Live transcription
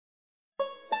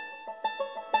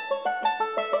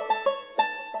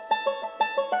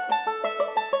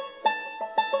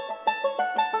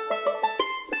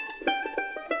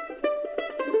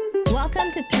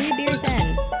Welcome to Three Beers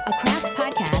In, a craft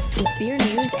podcast with beer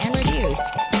news and reviews.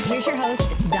 Here's your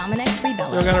host, Dominic Rebello.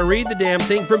 So I'm going to read the damn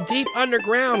thing from deep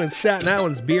underground in Staten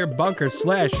Island's beer bunker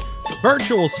 /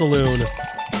 virtual saloon.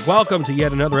 Welcome to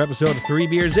yet another episode of Three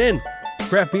Beers In,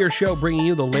 craft beer show bringing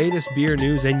you the latest beer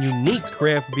news and unique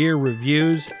craft beer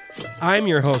reviews. I'm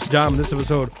your host, Dom. This is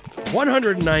episode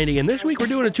 190, and this week we're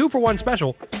doing a 2-for-1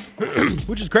 special,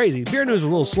 which is crazy. Beer news is a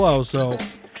little slow, so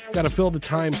got to fill the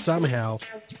time somehow.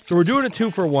 So we're doing a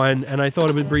 2-for-1, and I thought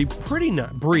it would be pretty now.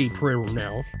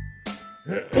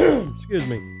 Excuse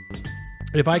me.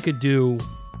 If I could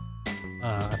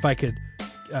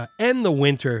end the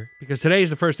winter, because today is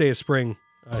the first day of spring,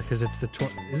 because it's the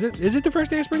is it the first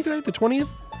day of spring today? The 20th?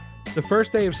 The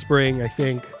first day of spring, I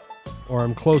think, or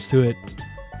I'm close to it.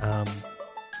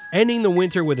 Ending the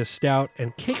winter with a stout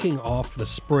and kicking off the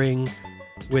spring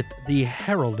with the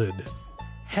heralded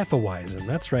Hefeweizen.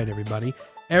 That's right, everybody.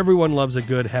 Everyone loves a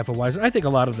good Hefeweizen. I think a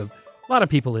lot of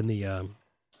people in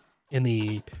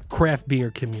the craft beer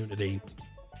community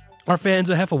are fans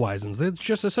of Hefeweizens. It's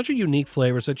just such a unique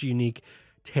flavor, such a unique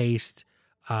taste.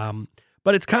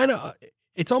 But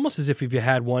it's almost as if you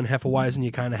had one Hefeweizen,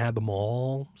 you kind of had them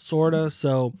all, sort of.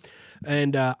 So,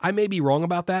 and I may be wrong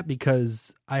about that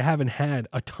because I haven't had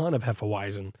a ton of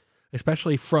Hefeweizen,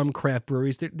 especially from craft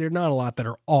breweries. There are not a lot that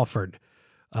are offered,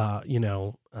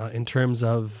 in terms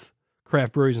of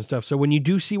craft breweries and stuff. So when you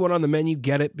do see one on the menu,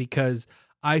 get it, because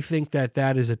I think that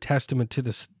is a testament to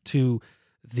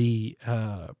the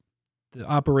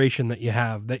operation that you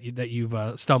have, that you've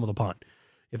stumbled upon.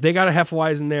 If they got a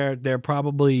Hefeweizen there, they're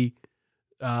probably,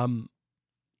 I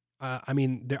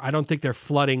don't think they're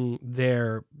flooding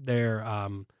their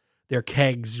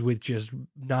kegs with just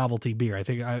novelty beer. I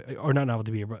think, or not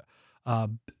novelty beer, but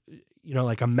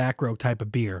like a macro type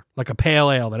of beer, like a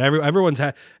pale ale that everyone's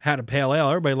had a pale ale.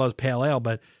 Everybody loves pale ale,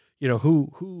 but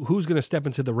who's going to step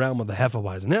into the realm of the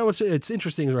Hefeweizen? Now it's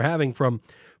interesting. We're having from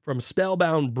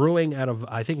Spellbound Brewing out of,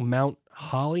 I think, Mount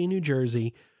Holly, New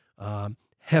Jersey.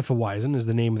 Hefeweizen is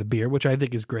the name of the beer, which I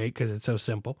think is great because it's so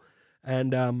simple.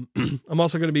 And I'm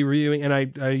also going to be reviewing, and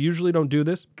I usually don't do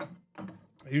this.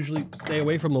 I usually stay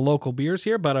away from the local beers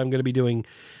here, but I'm going to be doing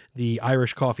the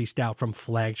Irish Coffee Stout from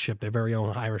Flagship, their very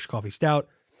own Irish Coffee Stout.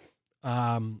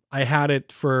 I had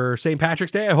it for St.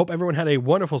 Patrick's Day. I hope everyone had a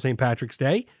wonderful St. Patrick's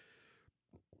Day.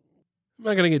 I'm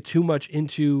not going to get too much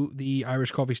into the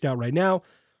Irish Coffee Stout right now,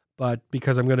 but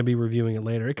because I'm going to be reviewing it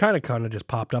later, it kind of just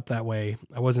popped up that way.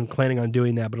 I wasn't planning on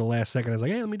doing that, but at the last second, I was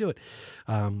like, hey, let me do it.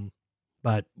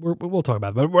 But we'll talk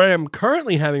about it. But what I'm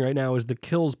currently having right now is the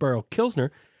Killsborough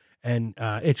Pilsner, and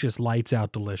it just lights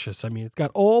out delicious. I mean, it's got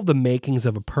all the makings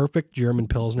of a perfect German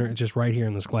Pilsner. It's just right here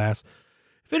in this glass.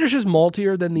 Finishes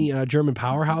maltier than the German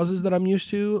powerhouses that I'm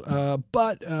used to,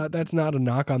 but that's not a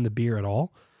knock on the beer at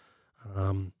all.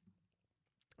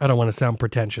 I don't want to sound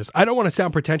pretentious. I don't want to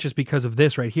sound pretentious because of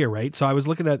this right here, right? So I was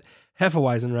looking at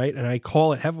Hefeweizen, right? And I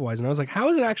call it Hefeweizen. I was like, how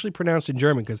is it actually pronounced in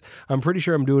German? Because I'm pretty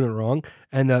sure I'm doing it wrong.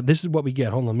 And this is what we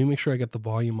get. Hold on. Let me make sure I get the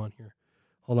volume on here.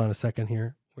 Hold on a second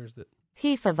here. Where's the...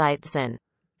 Hefeweizen.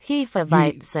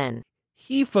 Hefeweizen.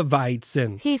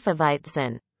 Hefeweizen.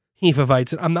 Hefeweizen.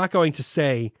 Hefeweizen. I'm not going to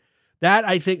say that.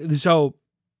 I think so.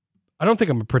 I don't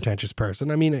think I'm a pretentious person.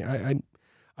 I mean,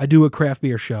 I do a craft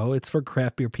beer show. It's for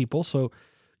craft beer people. So,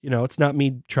 it's not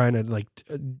me trying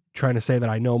to say that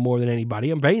I know more than anybody.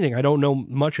 If anything, I don't know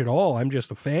much at all. I'm just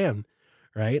a fan,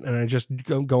 right? And I just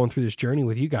going through this journey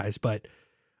with you guys. But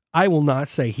I will not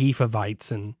say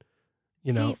Hefeweizen.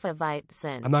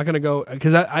 Hefeweizen. I'm not going to go,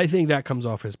 because I think that comes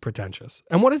off as pretentious.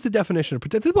 And what is the definition of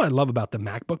pretentious? This is what I love about the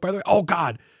MacBook, by the way. Oh,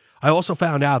 God. I also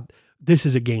found out this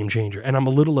is a game changer. And I'm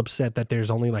a little upset that there's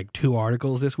only like 2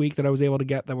 articles this week that I was able to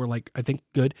get that were I think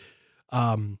good.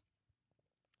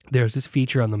 There's this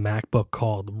feature on the MacBook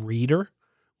called Reader,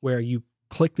 where you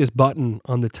click this button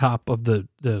on the top of the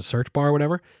search bar or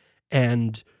whatever,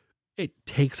 and it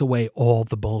takes away all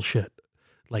the bullshit.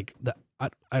 Like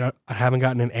I haven't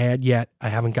gotten an ad yet. I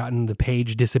haven't gotten the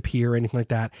page disappear or anything like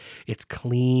that. It's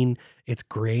clean. It's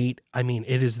great. I mean,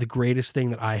 it is the greatest thing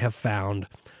that I have found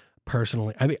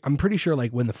personally. I mean, I'm pretty sure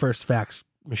when the first fax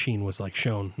machine was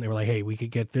shown, they were like, hey, we could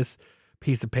get this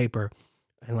piece of paper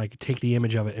and take the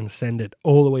image of it and send it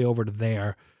all the way over to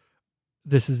there.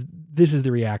 This is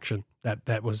the reaction that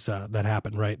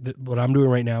happened, right? What I'm doing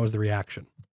right now is the reaction.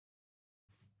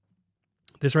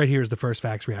 This right here is the first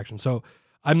fax reaction. So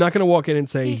I'm not going to walk in and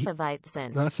say, Hefeweizen.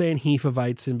 I'm not saying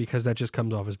Hefeweizen because that just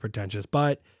comes off as pretentious,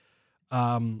 but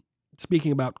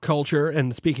speaking about culture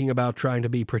and speaking about trying to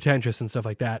be pretentious and stuff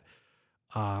like that,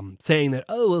 saying that,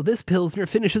 this Pilsner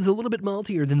finishes a little bit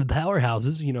maltier than the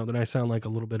powerhouses, then I sound like a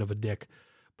little bit of a dick.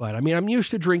 But I mean, I'm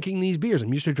used to drinking these beers.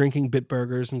 I'm used to drinking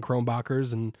Bitburgers and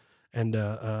Kronbachers and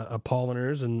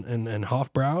Polliners and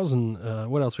Hofbraus and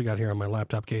what else we got here on my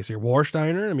laptop case here?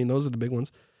 Warsteiner. I mean, those are the big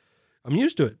ones. I'm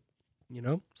used to it, you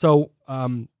know? So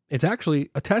it's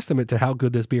actually a testament to how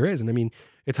good this beer is. And I mean,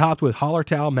 it's hopped with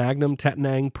Hallertau, Magnum,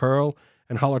 Tettnang, Pearl,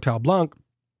 and Hallertau Blanc.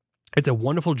 It's a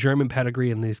wonderful German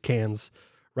pedigree in these cans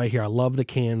right here. I love the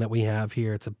can that we have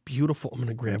here. It's a beautiful, I'm going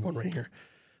to grab one right here.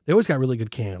 They always got really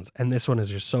good cans. And this one is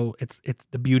just so, it's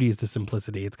the beauty is the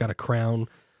simplicity. It's got a crown.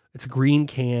 It's a green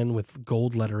can with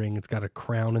gold lettering. It's got a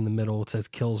crown in the middle. It says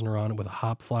Kilsner on it with a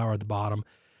hop flower at the bottom.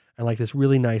 And like this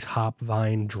really nice hop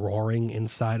vine drawing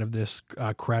inside of this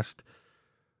crest.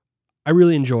 I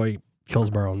really enjoy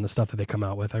Hillsborough and the stuff that they come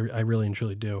out with. I really and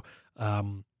truly do.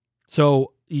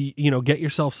 So, you know, get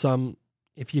yourself some,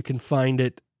 if you can find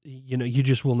it, you know, you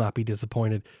just will not be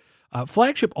disappointed.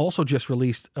 Flagship also just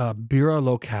released Birra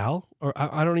Locale, or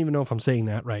I don't even know if I'm saying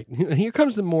that right. Here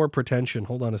comes the more pretension.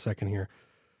 Hold on a second here.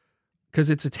 Because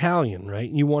it's Italian, right?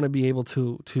 You want to be able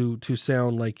to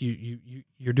sound like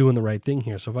you're doing the right thing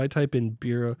here. So if I type in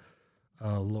Birra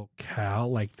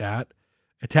Locale like that,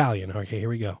 Italian. Okay, here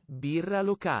we go. Birra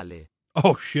Locale.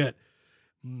 Oh, shit.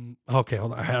 Okay,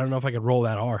 hold on. I don't know if I can roll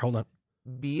that R. Hold on.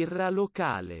 Birra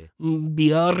Locale.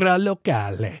 Birra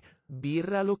Locale.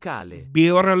 Birra Locale.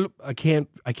 Birra.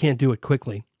 I can't do it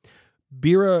quickly.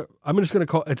 Birra. I'm just gonna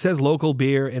call. It says local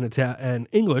beer in and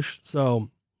English. So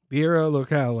Birra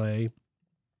Locale.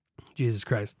 Jesus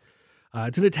Christ.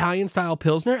 It's an Italian style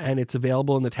Pilsner, and it's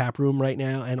available in the tap room right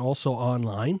now and also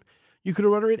online. You could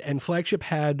order it, and Flagship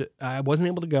had. I wasn't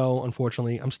able to go,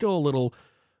 unfortunately. I'm still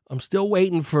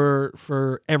waiting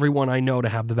for everyone I know to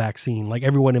have the vaccine, like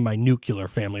everyone in my nuclear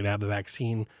family to have the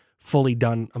vaccine fully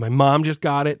done. My mom just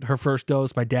got it, her first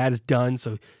dose. My dad is done,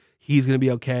 so he's going to be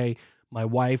okay. My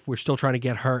wife, we're still trying to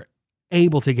get her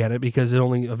able to get it because it's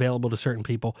only available to certain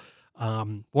people.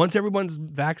 Once everyone's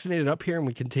vaccinated up here and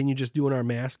we continue just doing our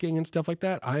masking and stuff like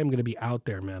that, I am going to be out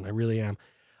there, man. I really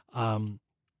am.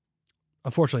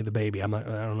 Unfortunately, the baby, I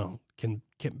don't know. Can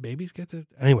babies get it?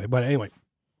 Anyway.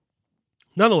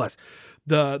 Nonetheless,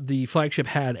 the Flagship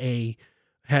had an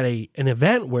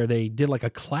event where they did like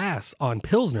a class on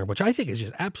Pilsner, which I think is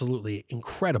just absolutely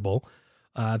incredible.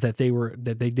 That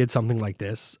they did something like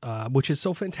this, which is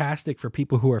so fantastic for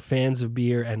people who are fans of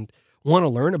beer and want to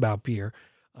learn about beer.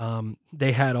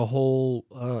 They had a whole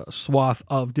swath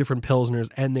of different Pilsners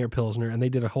and their Pilsner, and they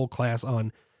did a whole class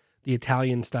on the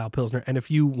Italian style Pilsner. And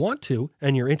if you want to,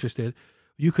 and you're interested,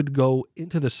 you could go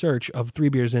into the search of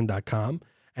 3beersin.com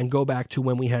and go back to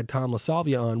when we had Tom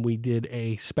LaSalvia on. We did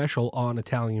a special on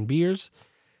Italian beers,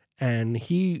 and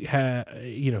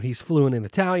he's fluent in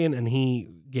Italian, and he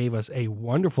gave us a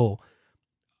wonderful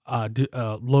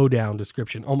lowdown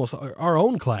description, almost our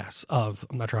own class of,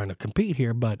 I'm not trying to compete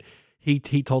here, but he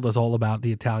told us all about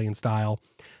the Italian style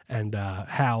and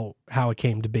how it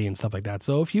came to be and stuff like that.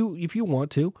 So if you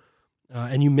want to,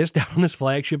 and you missed out on this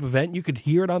Flagship event, you could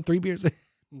hear it on 3 Beers.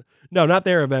 No, not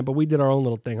their event, but we did our own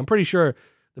little thing. I'm pretty sure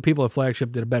the people at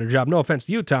Flagship did a better job. No offense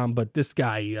to you, Tom, but this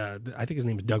guy, I think his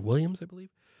name is Doug Williams, I believe.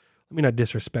 Let me not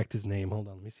disrespect his name. Hold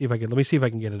on. Let me see if I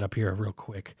can get it up here real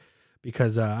quick,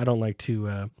 because I don't like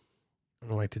to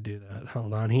do that.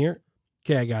 Hold on here.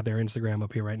 Okay, I got their Instagram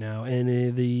up here right now,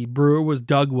 and the brewer was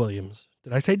Doug Williams.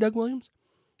 Did I say Doug Williams?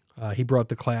 He brought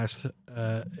the class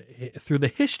through the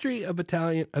history of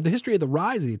the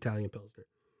rise of the Italian Pilsner.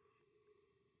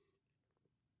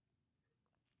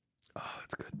 Oh,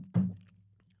 it's good.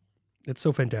 It's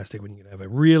so fantastic when you can have a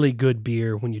really good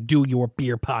beer when you do your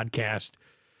beer podcast.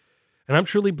 And I'm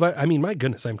truly blessed. I mean, my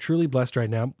goodness, I'm truly blessed right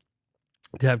now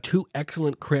to have 2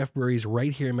 excellent craft breweries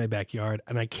right here in my backyard.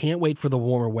 And I can't wait for the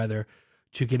warmer weather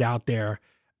to get out there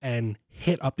and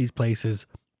hit up these places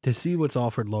to see what's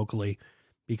offered locally,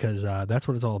 because that's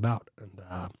what it's all about. And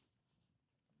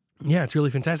yeah, it's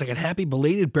really fantastic. And happy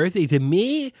belated birthday to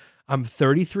me. I'm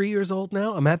 33 years old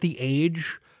now. I'm at the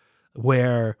age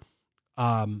where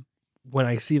when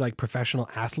I see like professional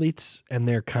athletes and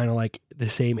they're kind of like the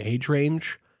same age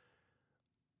range,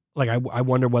 like I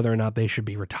wonder whether or not they should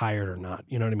be retired or not.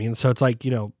 You know what I mean? So it's like,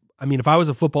 if I was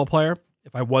a football player,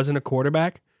 if I wasn't a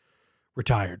quarterback,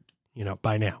 retired,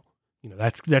 by now.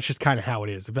 That's just kind of how it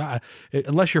is.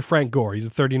 Unless you're Frank Gore, he's a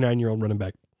 39-year-old running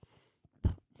back,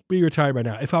 be retired by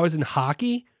now. If I was in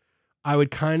hockey, I would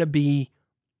kind of be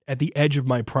at the edge of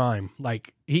my prime.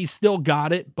 Like, he's still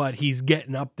got it, but he's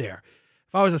getting up there.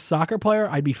 If I was a soccer player,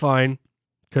 I'd be fine,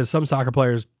 because some soccer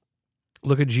players,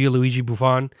 look at Gianluigi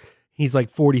Buffon. He's like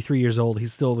 43 years old.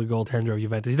 He's still the goaltender of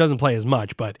Juventus. He doesn't play as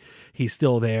much, but he's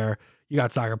still there. You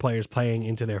got soccer players playing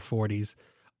into their 40s.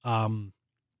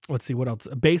 let's see what else.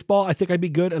 Baseball, I think I'd be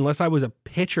good unless I was a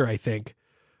pitcher. I think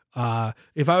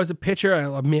if I was a pitcher,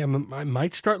 I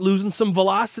might start losing some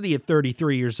velocity at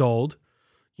 33 years old.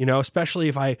 You know, especially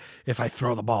if I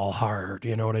throw the ball hard.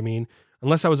 You know what I mean?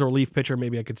 Unless I was a relief pitcher,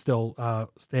 maybe I could still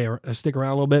stick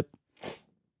around a little bit.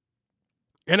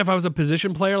 And if I was a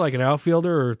position player, like an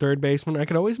outfielder or third baseman, I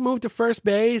could always move to first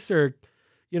base or,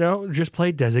 you know, just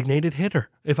play designated hitter.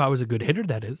 If I was a good hitter,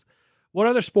 that is. What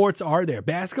other sports are there?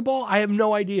 Basketball? I have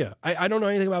no idea. I don't know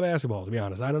anything about basketball, to be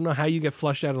honest. I don't know how you get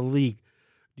flushed out of the league.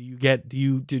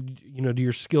 Do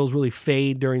your skills really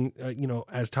fade during,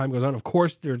 as time goes on? Of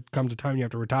course, there comes a time you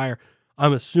have to retire.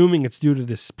 I'm assuming it's due to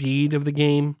the speed of the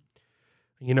game.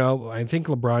 You know, I think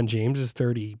LeBron James is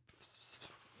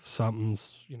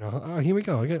 30-somethings, you know. Oh, here we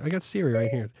go. I got Siri right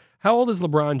here. How old is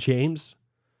LeBron James?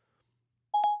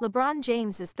 LeBron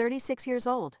James is 36 years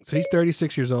old. So he's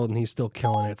 36 years old and he's still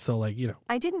killing it. So, like, you know.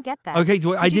 I didn't get that. Okay,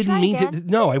 I didn't mean again? to.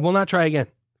 No, I will not try again.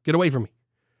 Get away from me.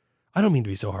 I don't mean to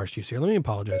be so harsh to you, Siri. Let me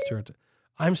apologize to her.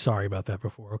 I'm sorry about that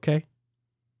before, okay?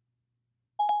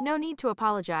 No need to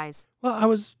apologize. Well, I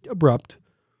was abrupt,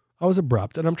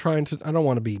 and I'm trying to, I don't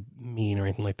want to be mean or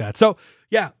anything like that. So,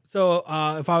 yeah. So,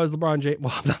 if I was LeBron James,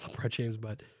 well, I'm not LeBron James,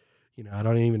 but, you know, I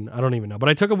don't even know. But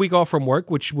I took a week off from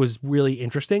work, which was really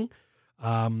interesting,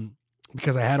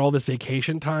 because I had all this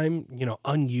vacation time, you know,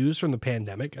 unused from the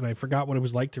pandemic, and I forgot what it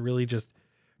was like to really just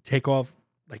take off,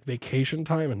 like, vacation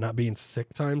time and not being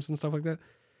sick times and stuff like that.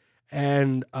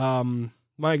 And,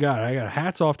 my God, I got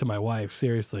hats off to my wife.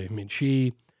 Seriously. I mean,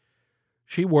 she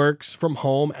works from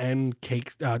home and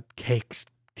cares and takes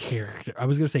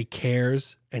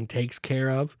care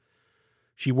of.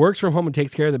 She works from home and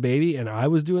takes care of the baby. And I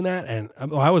was doing that. And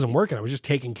I wasn't working. I was just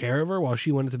taking care of her while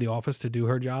she went into the office to do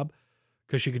her job,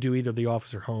 because she could do either the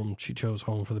office or home. She chose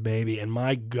home for the baby. And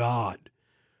my God,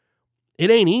 it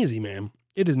ain't easy, man.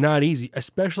 It is not easy,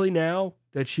 especially now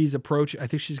that she's approaching. I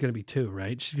think she's going to be 2,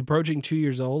 right? She's approaching 2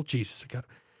 years old. Jesus, I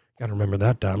got to remember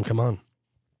that, Dom. Come on.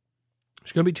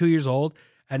 She's going to be 2 years old,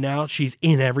 and now she's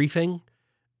in everything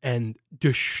and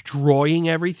destroying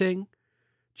everything.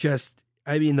 Just,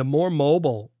 I mean, the more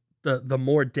mobile, the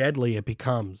more deadly it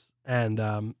becomes. And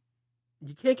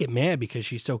you can't get mad because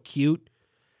she's so cute.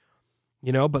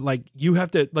 You know, but like you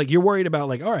have to, like, you're worried about,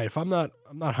 like, all right, if I'm not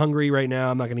hungry right now,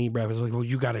 I'm not going to eat breakfast. Like, well,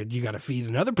 you gotta feed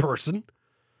another person.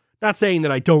 Not saying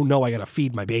that I don't know I got to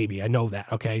feed my baby. I know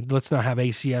that. Okay. Let's not have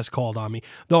ACS called on me,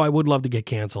 though I would love to get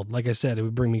canceled. Like I said, it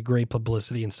would bring me great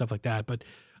publicity and stuff like that, but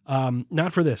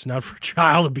not for this, not for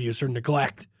child abuse or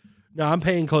neglect. No, I'm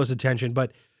paying close attention,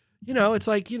 but you know, it's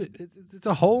like, you know, it's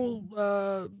a whole,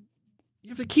 you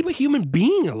have to keep a human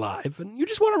being alive, and you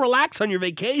just want to relax on your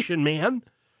vacation, man.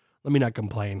 Let me not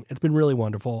complain. It's been really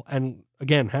wonderful. And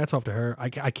again, hats off to her.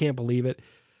 I can't believe it.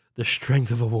 The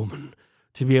strength of a woman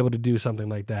to be able to do something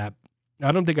like that.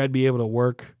 I don't think I'd be able to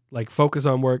work, like focus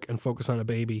on work and focus on a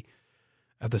baby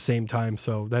at the same time.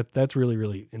 So that's really,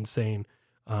 really insane.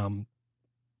 You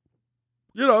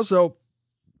know, so,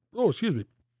 excuse me.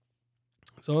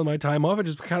 So in my time off, I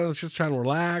just kind of just trying to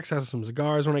relax, have some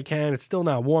cigars when I can. It's still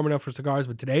not warm enough for cigars,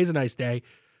 but today's a nice day.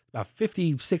 About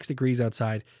 56 degrees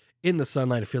outside. In the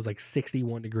sunlight, it feels like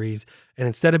 61 degrees. And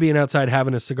instead of being outside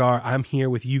having a cigar, I'm here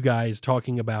with you guys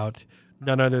talking about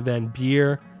none other than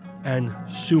beer and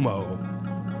sumo.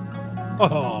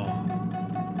 Oh.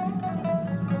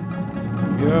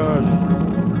 Yes.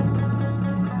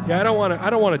 Yeah, I don't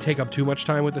want to take up too much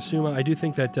time with the sumo. I do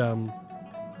think that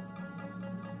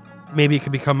maybe it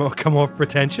could come off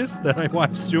pretentious that I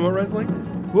watch sumo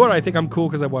wrestling. Well, I think I'm cool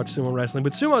because I watch sumo wrestling.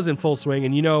 But sumo's in full swing,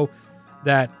 and you know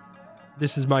that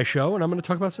this is my show, and I'm going to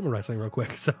talk about sumo wrestling real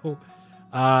quick. So,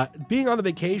 being on the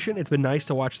vacation, it's been nice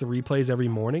to watch the replays every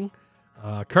morning.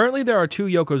 Currently, there are 2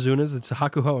 Yokozunas. It's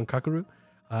Hakuho and Kakuru,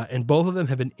 and both of them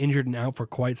have been injured and out for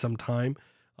quite some time.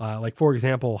 Like, for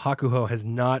example, Hakuho has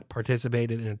not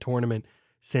participated in a tournament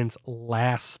since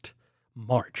last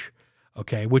March,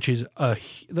 okay, which is,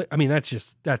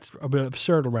 that's an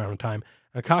absurd amount of time.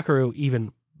 And Kakuru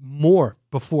even more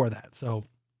before that, so...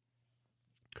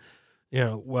 You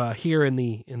know, here in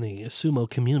the sumo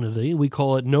community, we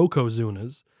call it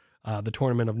Nokozunas, the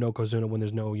tournament of Nokozuna when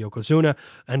there's no Yokozuna.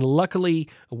 And luckily,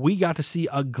 we got to see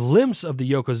a glimpse of the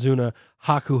Yokozuna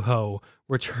Hakuho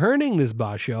returning this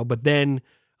basho, but then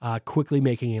quickly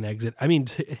making an exit. I mean,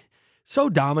 so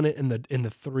dominant in the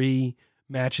 3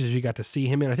 matches we got to see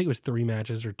him in. I think it was 3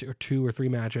 matches or 2 or 3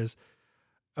 matches.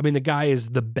 I mean, the guy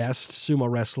is the best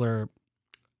sumo wrestler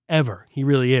ever. He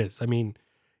really is. I mean,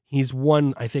 he's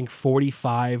won, I think,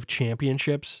 45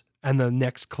 championships, and the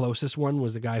next closest one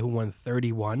was the guy who won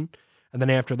 31. And then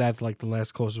after that, like, the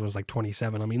last closest was like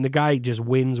 27. I mean, the guy just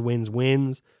wins.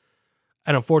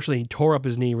 And unfortunately, he tore up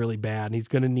his knee really bad, and he's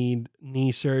going to need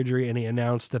knee surgery. And he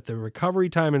announced that the recovery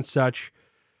time and such,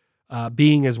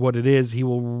 being as what it is, he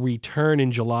will return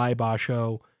in July,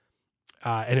 Basho,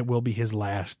 and it will be his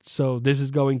last. So this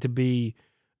is going to be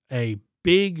a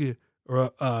big,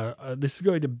 a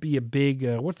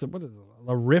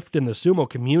rift in the sumo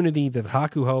community that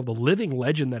Hakuho, the living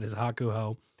legend that is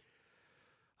Hakuho,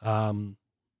 hanging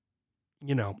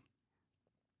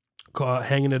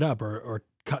it up or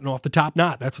cutting off the top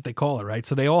knot. That's what they call it, right?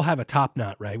 So they all have a top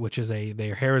knot, right? Which is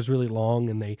their hair is really long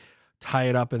and they tie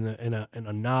it up in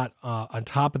a knot on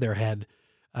top of their head.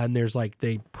 And there's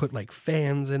they put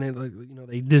fans in it.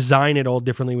 They design it all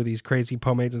differently with these crazy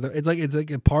pomades. It's like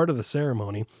a part of the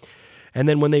ceremony. And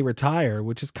then when they retire,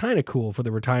 which is kind of cool for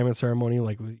the retirement ceremony,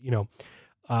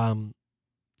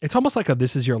 it's almost like a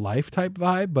 "this is your life" type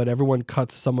vibe, but everyone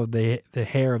cuts some of the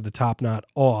hair of the top knot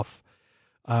off.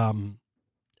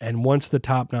 And once the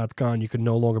top knot's gone, you can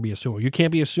no longer be a sumo. You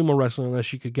can't be a sumo wrestler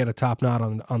unless you could get a top knot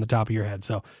on the top of your head.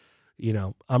 So,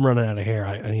 I'm running out of hair.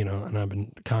 And I've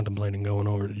been contemplating going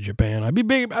over to Japan. I'd be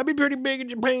pretty big in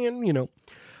Japan,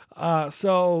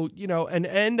 So, an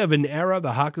end of an era,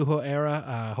 the Hakuho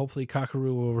era. Hopefully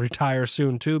Kakeru will retire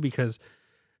soon too, because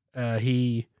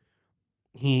he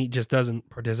just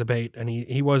doesn't participate, and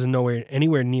he wasn't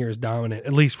anywhere near as dominant,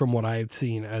 at least from what I've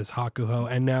seen, as Hakuho.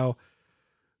 And now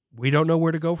we don't know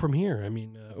where to go from here. I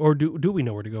mean, or do we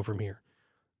know where to go from here?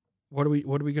 What are we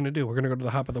going to do? We're going to go to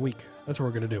the hop of the week. That's what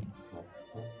we're going to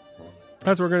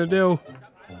do.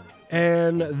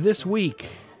 And this week,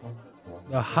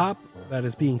 the hop that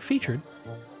is being featured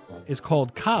is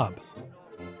called Cobb.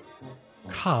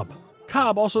 Cobb,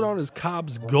 also known as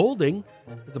Cobb's Golding,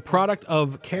 is a product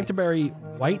of Canterbury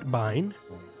Whitebine,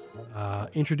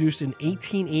 introduced in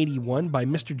 1881 by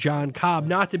Mr. John Cobb,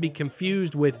 not to be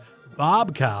confused with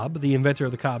Bob Cobb, the inventor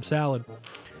of the Cobb salad.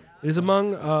 It is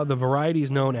among the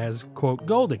varieties known as, quote,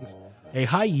 Goldings, a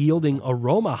high-yielding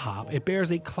aroma hop. It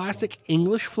bears a classic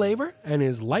English flavor and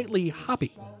is lightly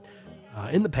hoppy.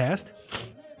 In the past,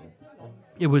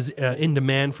 it was in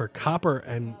demand for copper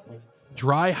and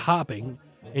dry hopping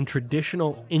in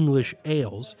traditional English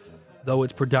ales, though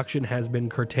its production has been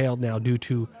curtailed now due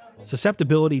to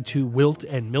susceptibility to wilt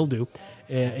and mildew.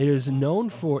 It is known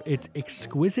for its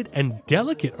exquisite and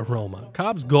delicate aroma.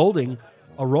 Cobb's Golding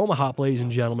aroma hop, ladies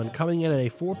and gentlemen, coming in at a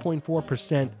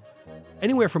 4.4%,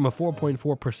 anywhere from a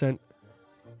 4.4%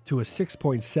 to a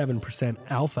 6.7%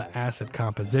 alpha acid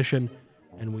composition,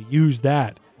 and we use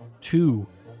that to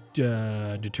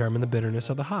determine the bitterness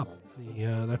of the hop.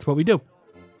 That's what we do.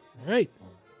 All right.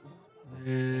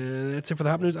 That's it for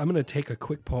the hop news. I'm going to take a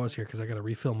quick pause here because I got to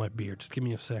refill my beer. Just give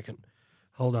me a second.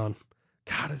 Hold on.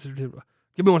 God,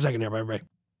 give me 1 second here, everybody.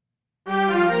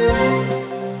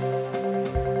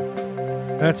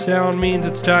 That sound means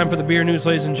it's time for the beer news,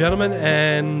 ladies and gentlemen,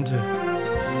 and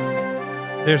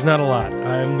there's not a lot.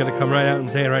 I'm going to come right out and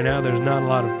say it right now. There's not a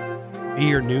lot of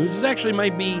beer news. This actually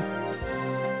might be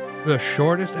the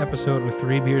shortest episode with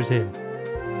 3 beers in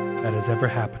that has ever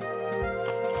happened.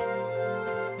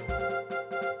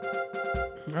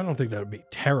 I don't think that would be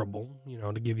terrible,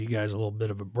 to give you guys a little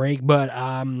bit of a break, but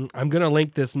I'm going to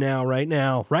link this right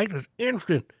this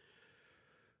instant.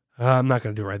 I'm not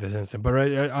going to do it right this instant,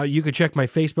 but you could check my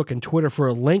Facebook and Twitter for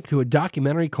a link to a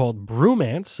documentary called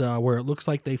Brewmance, where it looks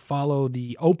like they follow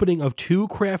the opening of 2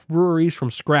 craft breweries from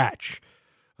scratch.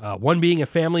 One being a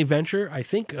family venture, I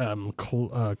think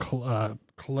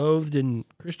clothed in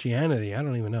Christianity, I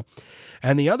don't even know.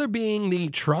 And the other being the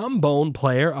trombone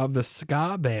player of the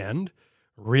ska band,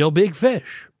 Real Big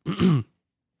Fish.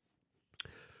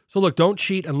 So look, don't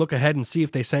cheat and look ahead and see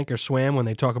if they sank or swam when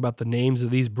they talk about the names of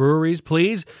these breweries,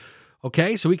 please.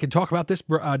 Okay, so we can talk about this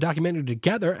documentary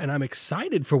together, and I'm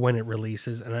excited for when it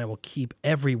releases, and I will keep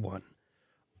everyone.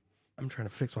 I'm trying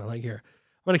to fix my leg here.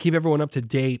 I'm going to keep everyone up to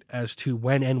date as to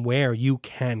when and where you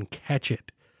can catch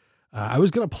it. I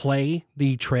was going to play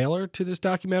the trailer to this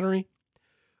documentary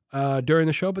during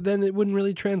the show, but then it wouldn't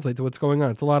really translate to what's going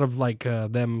on. It's a lot of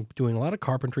them doing a lot of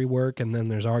carpentry work, and then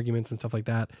there's arguments and stuff like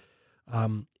that.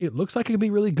 It looks like it could be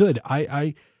really good.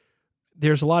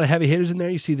 There's a lot of heavy hitters in there.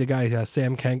 You see the guy,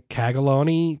 Sam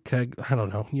Cagaloni. I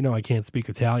don't know. I can't speak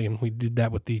Italian. We did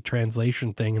that with the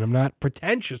translation thing, and I'm not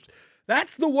pretentious.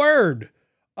 That's the word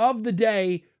of the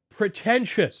day,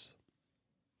 pretentious.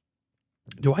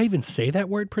 Do I even say that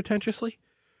word pretentiously?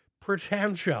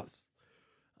 Pretentious.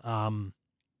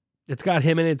 It's got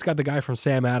him in it. It's got the guy from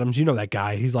Sam Adams. You know that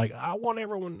guy. He's like, I want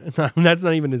everyone. That's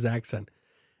not even his accent.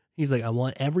 He's like, I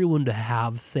want everyone to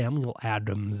have Samuel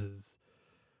Adams's.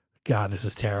 God, this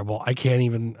is terrible. I can't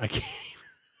even.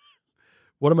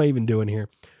 What am I even doing here?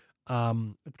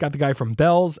 It's got the guy from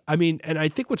Bell's. I mean, and I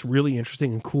think what's really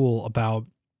interesting and cool about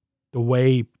the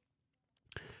way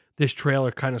this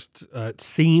trailer kind of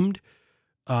seemed,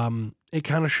 it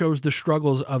kind of shows the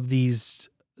struggles of these,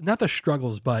 not the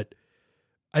struggles, but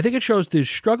I think it shows the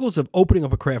struggles of opening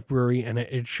up a craft brewery. And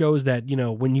it shows that, you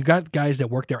know, when you got guys that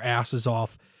work their asses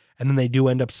off and then they do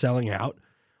end up selling out,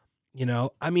 you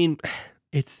know, I mean,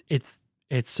 it's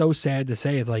so sad to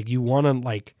say. It's like, you want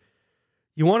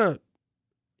to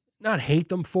not hate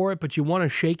them for it, but you want to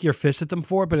shake your fist at them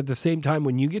for it. But at the same time,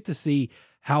 when you get to see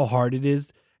how hard it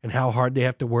is and how hard they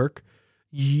have to work,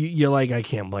 you're like, I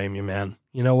can't blame you, man.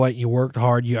 You know what? You worked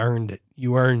hard. You earned it.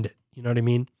 You earned it. You know what I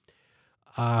mean?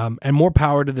 And more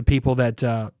power to the people that,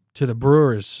 to the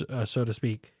brewers, so to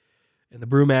speak, and the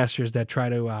brewmasters that try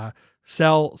to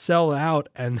sell out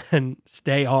and then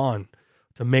stay on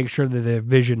to make sure that their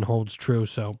vision holds true.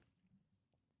 So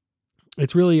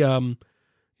it's really an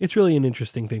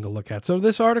interesting thing to look at. So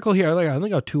this article here, I only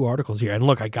got 2 articles here, and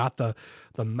look, I got the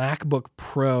MacBook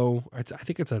Pro. I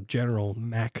think it's a general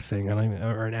Mac thing,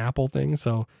 or an Apple thing.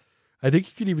 So I think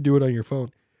you can even do it on your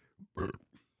phone.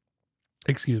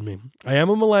 Excuse me. I am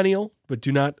a millennial, but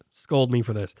do not scold me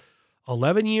for this.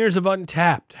 11 years of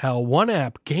Untapped, how one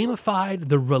app gamified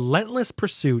the relentless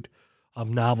pursuit of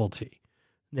novelty.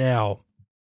 Now,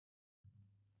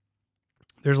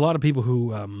 there's a lot of people who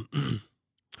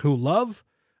love,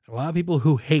 and a lot of people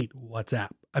who hate WhatsApp.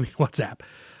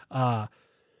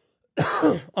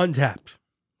 Untapped.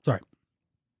 Sorry.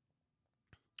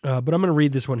 But I'm going to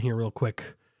read this one here real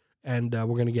quick. And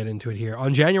we're going to get into it here.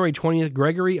 On January 20th,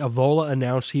 Gregory Avola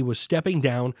announced he was stepping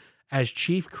down as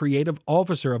Chief Creative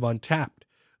Officer of Untapped,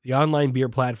 the online beer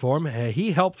platform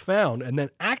he helped found and then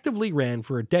actively ran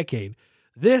for a decade.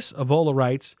 This, Avola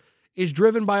writes, is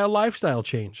driven by a lifestyle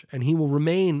change, and he will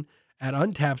remain at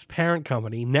Untapped's parent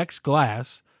company, Next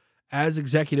Glass, as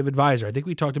executive advisor. I think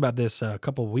we talked about this a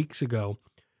couple of weeks ago,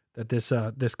 that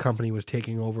this company was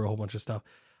taking over a whole bunch of stuff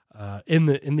in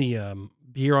the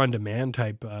beer on demand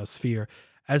type sphere.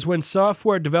 As when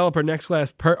software developer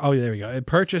NextGlass it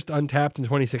purchased Untapped in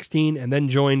 2016 and then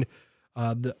joined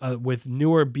with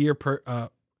newer purchase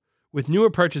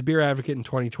Beer Advocate in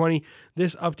 2020.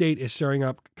 This update is stirring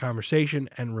up conversation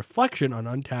and reflection on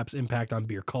Untapped's impact on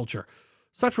beer culture.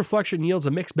 Such reflection yields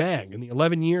a mixed bag. In the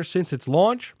 11 years since its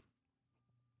launch,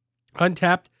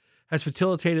 Untapped has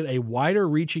facilitated a wider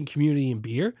reaching community in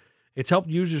beer. It's helped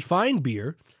users find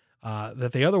beer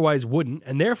that they otherwise wouldn't,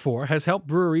 and therefore has helped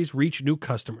breweries reach new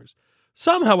customers.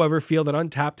 Some, however, feel that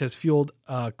Untapped has fueled,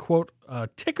 quote,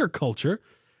 ticker culture,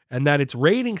 and that its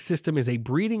rating system is a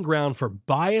breeding ground for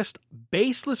biased,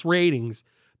 baseless ratings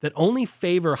that only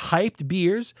favor hyped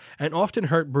beers and often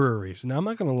hurt breweries. Now, I'm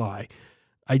not going to lie.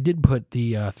 I did put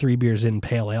the 3 beers in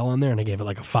pale ale on there, and I gave it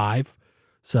like a 5.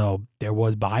 So there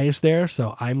was bias there.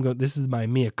 So this is my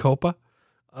mea culpa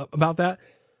about that.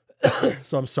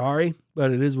 So I'm sorry,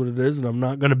 but it is what it is, and I'm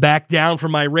not going to back down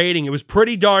from my rating. It was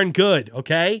pretty darn good,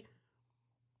 okay?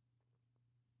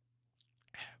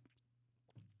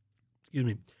 Excuse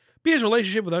me. Beer's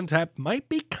relationship with Untapped might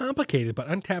be complicated, but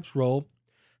Untapped's role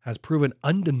has proven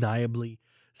undeniably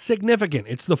significant.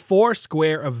 It's the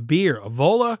Foursquare of beer.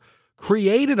 Avola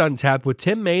created Untapped with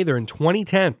Tim Mather in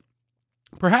 2010.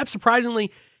 Perhaps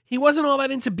surprisingly, he wasn't all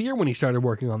that into beer when he started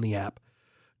working on the app.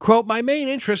 Quote, my main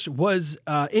interest was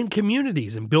in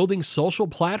communities and building social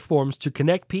platforms to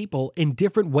connect people in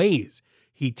different ways,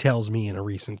 he tells me in a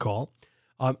recent call.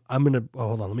 I'm going to,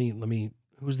 hold on, let me,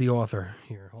 who's the author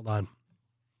here? Hold on.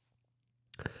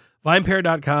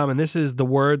 Vinepair.com, and the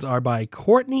words are by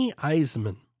Courtney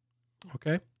Eisman.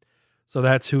 Okay? So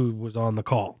that's who was on the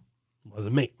call. It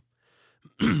wasn't me.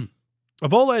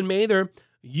 Avola and Mather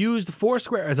used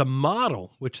Foursquare as a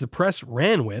model, which the press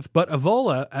ran with, but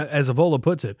Avola, as Avola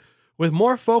puts it, with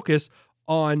more focus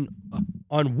on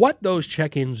what those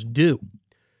check-ins do.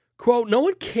 Quote, no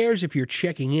one cares if you're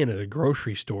checking in at a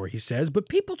grocery store, he says, but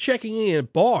people checking in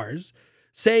at bars,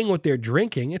 saying what they're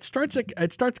drinking, it starts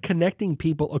connecting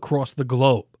people across the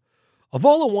globe.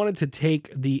 Avola wanted to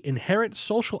take the inherent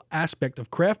social aspect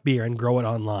of craft beer and grow it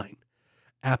online.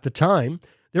 At the time,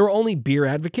 there were only Beer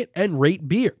Advocate and Rate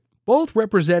Beer, both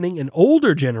representing an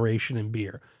older generation in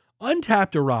beer.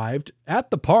 Untapped arrived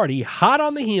at the party hot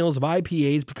on the heels of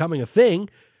IPAs becoming a thing,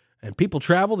 and people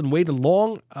traveled and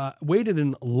waited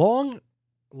in long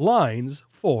lines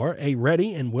for a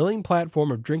ready and willing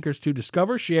platform of drinkers to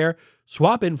discover, share,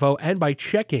 swap info, and by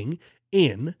checking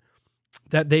in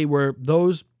that they were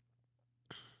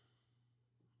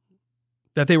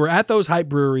at those hype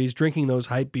breweries drinking those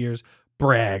hype beers,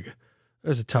 brag. That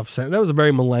was a tough sentence. That was a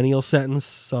very millennial sentence,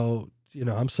 so,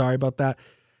 I'm sorry about that.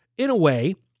 In a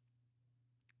way,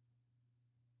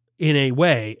 in a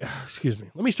way, excuse me,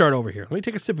 let me start over here. Let me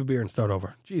take a sip of beer and start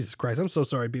over. Jesus Christ, I'm so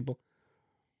sorry, people.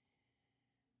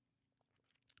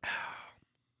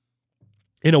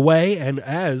 In a way, and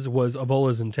as was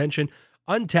Avola's intention,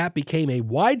 Untappd became a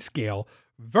wide-scale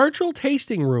virtual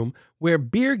tasting room where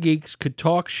beer geeks could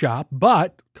talk shop,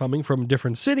 but coming from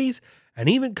different cities and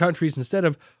even countries, instead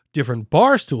of different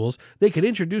bar stools, they could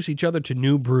introduce each other to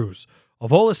new brews.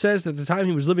 Avola says that at the time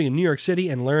he was living in New York City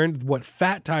and learned what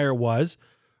Fat Tire was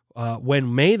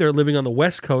when Mather, living on the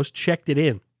West Coast, checked it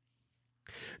in.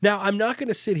 Now, I'm not going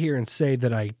to sit here and say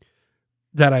that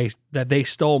they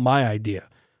stole my idea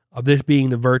of this being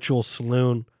the virtual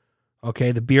saloon,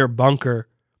 okay, the beer bunker,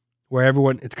 where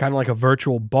everyone, it's kind of like a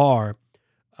virtual bar.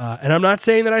 And I'm not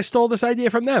saying that I stole this idea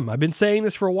from them. I've been saying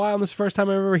this for a while, and this is the first time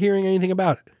I'm ever hearing anything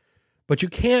about it. But you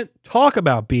can't talk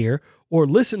about beer or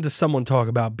listen to someone talk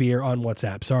about beer on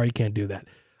WhatsApp. Sorry, you can't do that.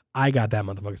 I got that,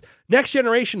 motherfuckers. Next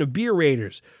generation of beer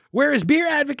raiders. Whereas beer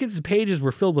advocates' pages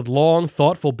were filled with long,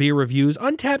 thoughtful beer reviews,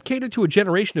 Untappd catered to a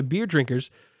generation of beer drinkers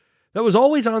that was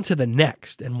always on to the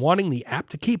next and wanting the app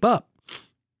to keep up.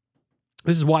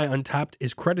 This is why Untappd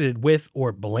is credited with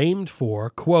or blamed for,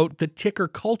 quote, the ticker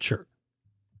culture.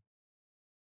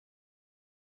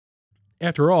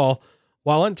 After all,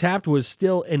 while Untappd was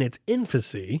still in its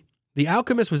infancy, The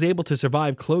Alchemist was able to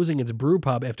survive closing its brew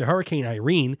pub after Hurricane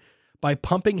Irene by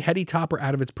pumping Heady Topper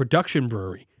out of its production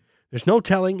brewery. There's no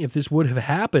telling if this would have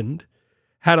happened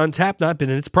had Untappd not been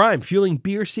in its prime, fueling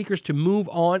beer seekers to move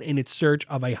on in its search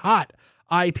of a hot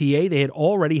IPA they had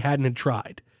already hadn't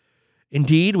tried.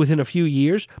 Indeed, within a few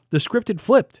years, the script had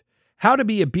flipped. How to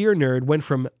Be a Beer Nerd went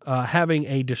from having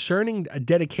a discerning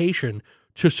dedication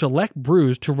to select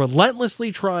brews to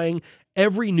relentlessly trying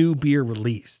every new beer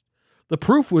released. The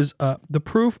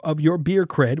proof of your beer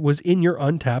cred was in your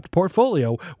Untappd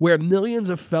portfolio, where millions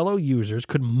of fellow users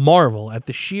could marvel at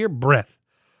the sheer breadth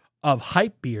of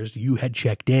hype beers you had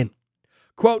checked in.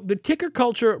 Quote, the ticker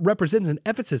culture represents an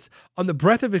emphasis on the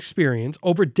breadth of experience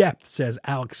over depth, says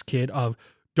Alex Kidd of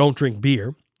Don't Drink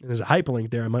Beer. And there's a hyperlink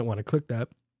there. I might want to click that.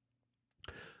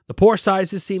 The pour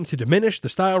sizes seem to diminish. The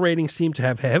style ratings seem to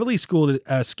have heavily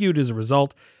skewed as a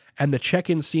result. And the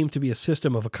check-in seemed to be a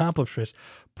system of accomplishments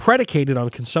predicated on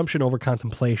consumption over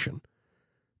contemplation.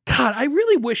 God, I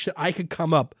really wish that I could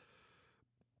come up.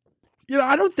 You know,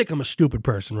 I don't think I'm a stupid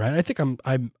person, right? I think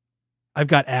I've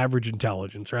got average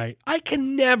intelligence, right? I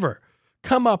can never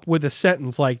come up with a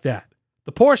sentence like that.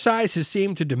 The pour sizes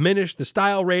seem to diminish, the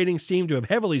style ratings seem to have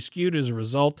heavily skewed as a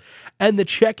result, and the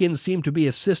check-ins seem to be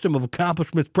a system of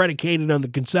accomplishments predicated on the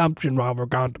consumption over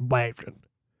contemplation.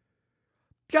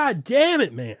 God damn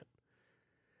it, man.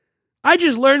 I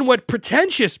just learned what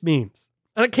pretentious means,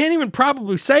 and I can't even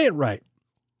probably say it right.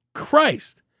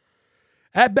 Christ.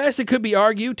 At best, it could be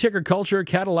argued ticker culture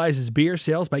catalyzes beer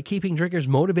sales by keeping drinkers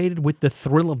motivated with the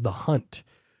thrill of the hunt.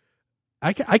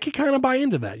 I could kind of buy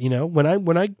into that, you know. When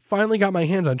I finally got my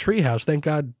hands on Treehouse, thank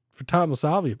God for Tom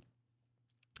LaSalvia.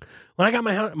 When I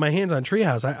got my hands on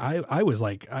Treehouse, I was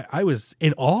like, I was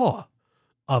in awe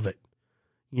of it.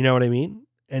 You know what I mean?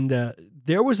 And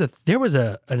there was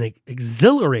an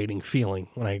exhilarating feeling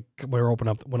when I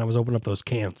was opening up those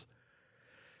cans.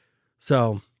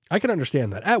 So I can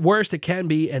understand that. At worst, it can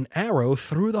be an arrow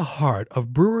through the heart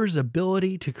of brewers'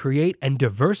 ability to create and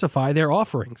diversify their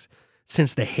offerings,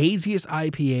 since the haziest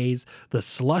IPAs, the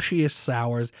slushiest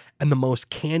sours, and the most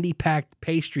candy-packed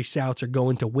pastry stouts are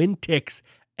going to win ticks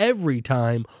every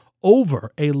time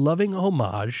over a loving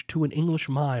homage to an English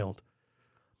mild.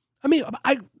 I mean,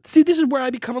 I see, this is where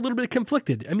I become a little bit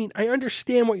conflicted. I mean, I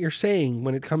understand what you're saying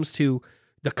when it comes to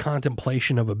the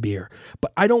contemplation of a beer,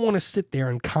 but I don't want to sit there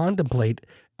and contemplate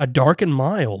a dark and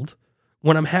mild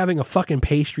when I'm having a fucking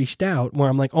pastry stout where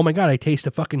I'm like, oh my God, I taste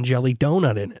a fucking jelly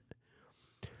donut in it.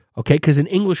 Okay, because an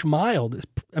English mild is,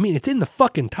 I mean, it's in the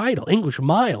fucking title, English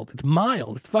mild. It's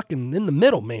mild. It's fucking in the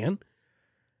middle, man.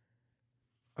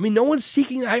 I mean, no one's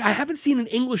seeking, I haven't seen an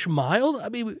English mild. I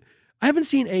mean, I haven't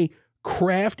seen a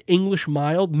craft English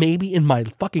mild maybe in my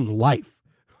fucking life.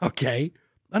 Okay?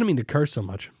 I don't mean to curse so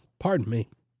much. Pardon me.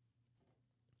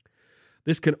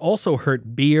 This can also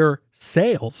hurt beer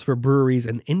sales for breweries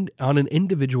on an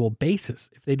individual basis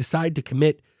if they decide to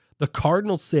commit the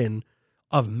cardinal sin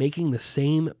of making the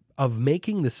same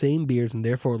beers and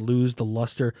therefore lose the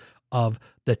luster of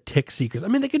the tick seekers. I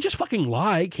mean, they could just fucking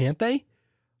lie, can't they?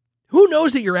 Who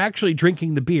knows that you're actually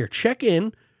drinking the beer? Check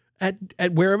in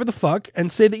at wherever the fuck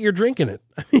and say that you're drinking it.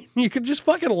 I mean, you could just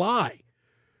fucking lie.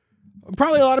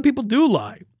 Probably a lot of people do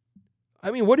lie.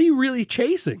 I mean, what are you really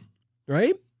chasing,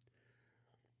 right?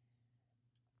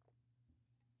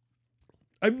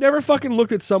 I've never fucking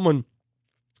looked at someone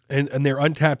and they're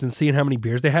Untapped and seeing how many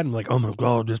beers they had, and like, oh my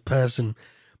God, this person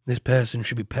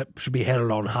should be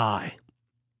headed on high.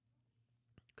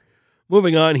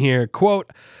 Moving on here,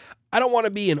 quote, I don't want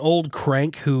to be an old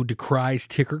crank who decries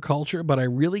ticker culture, but I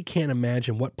really can't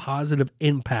imagine what positive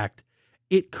impact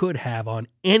it could have on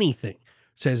anything,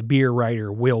 says beer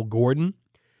writer Will Gordon.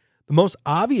 The most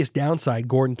obvious downside,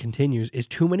 Gordon continues, is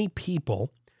too many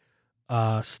people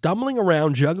stumbling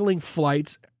around, juggling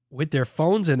flights with their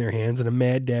phones in their hands in a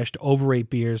mad dash to overrate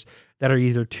beers that are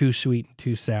either too sweet and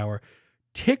too sour.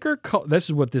 This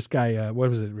is what this guy,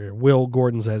 Will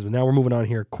Gordon says, but now we're moving on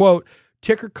here. Quote,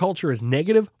 ticker culture is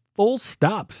negative, full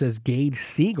stop, says Gage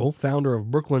Siegel, founder of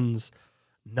Brooklyn's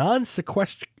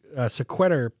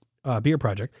non-sequitur beer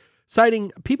project,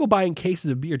 citing people buying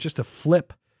cases of beer just to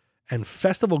flip and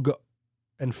festival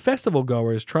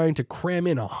goers trying to cram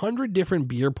in 100 different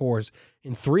beer pours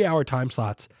in 3-hour time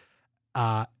slots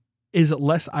is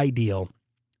less ideal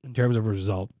in terms of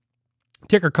result.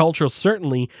 Ticker culture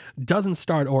certainly doesn't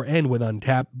start or end with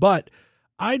Untapped, but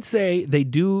I'd say they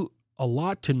do a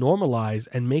lot to normalize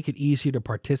and make it easier to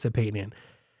participate in.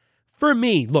 For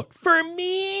me,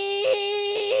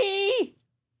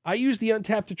 I use the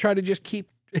Untapped to try to just keep,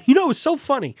 it was so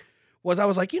funny, I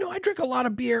was like, I drink a lot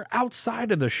of beer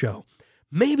outside of the show.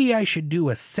 Maybe I should do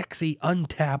a sexy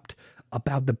Untapped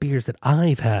about the beers that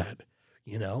I've had,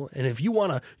 and if you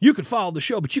want to, you could follow the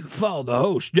show, but you could follow the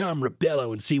host, Dom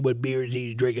Rapello, and see what beers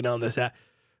he's drinking on this.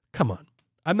 Come on.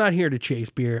 I'm not here to chase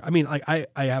beer. I mean, I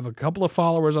have a couple of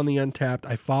followers on the Untapped.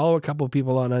 I follow a couple of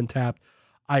people on Untapped.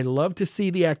 I love to see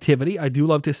the activity. I do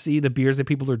love to see the beers that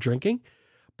people are drinking,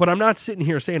 but I'm not sitting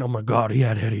here saying, oh my God, he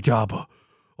had Eddie Jabba.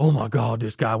 Oh my God,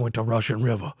 this guy went to Russian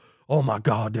River. Oh my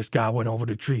God, this guy went over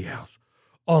to Treehouse.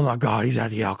 Oh my God, he's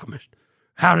at the Alchemist.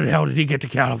 How the hell did he get to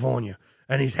California?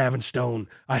 And he's having Stone.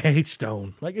 I hate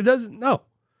Stone. Like, it doesn't, no.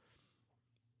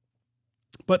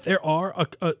 But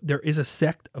there is a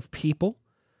sect of people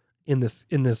in this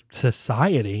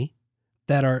society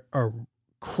that are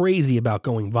crazy about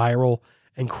going viral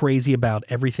and crazy about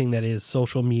everything that is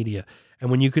social media. And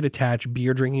when you could attach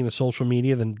beer drinking to social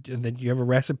media, then you have a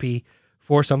recipe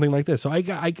for something like this. So I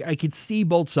could see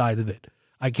both sides of it.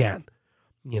 I can,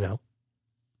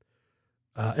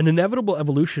 an inevitable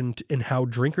evolution in how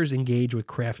drinkers engage with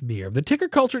craft beer. The ticker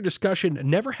culture discussion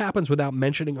never happens without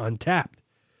mentioning Untapped.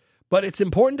 But it's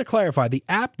important to clarify, the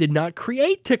app did not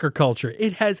create ticker culture.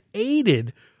 It has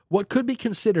aided what could be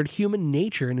considered human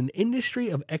nature in an industry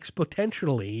of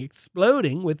exponentially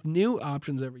exploding with new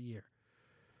options every year.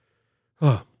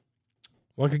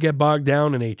 One could get bogged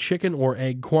down in a chicken or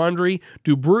egg quandary.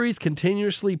 Do breweries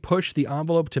continuously push the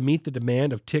envelope to meet the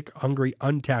demand of tick-hungry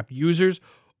Untapped users?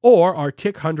 Or are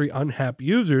tick-hungry Untapped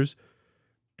users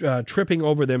tripping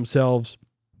over themselves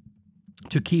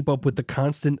to keep up with the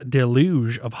constant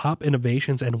deluge of hop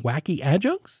innovations and wacky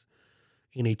adjuncts?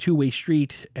 In a two-way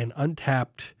street, and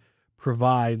Untapped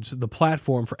provides the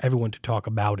platform for everyone to talk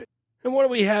about it. And what do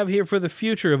we have here for the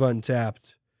future of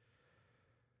Untapped?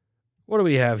 What do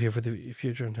we have here for the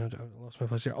future? I lost my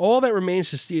place here. All that remains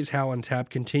to see is how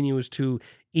Untapped continues to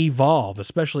evolve,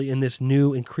 especially in this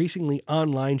new, increasingly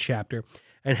online chapter,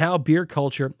 and how beer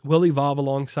culture will evolve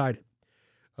alongside it.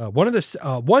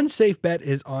 One safe bet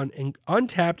is on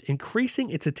Untapped increasing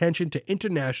its attention to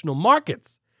international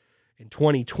markets. In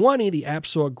 2020, the app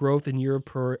saw growth in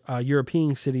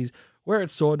European cities where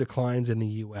it saw declines in the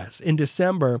U.S. In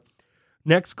December,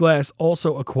 NextGlass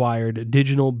also acquired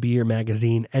digital beer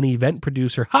magazine and event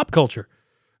producer Hop Culture.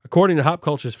 According to Hop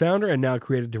Culture's founder and now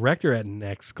creative director at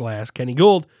NextGlass, Kenny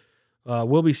Gould,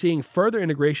 we'll be seeing further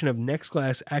integration of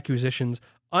NextGlass acquisitions,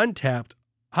 Untapped,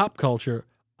 Hop Culture,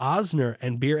 Osner,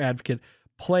 and Beer Advocate,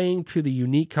 playing to the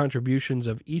unique contributions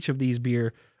of each of these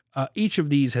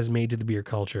has made to the beer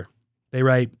culture. They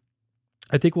write,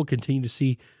 I think we'll continue to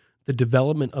see the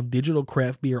development of digital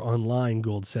craft beer online,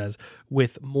 Gould says,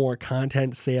 with more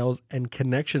content, sales, and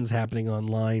connections happening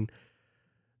online.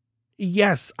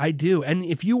 Yes, I do. And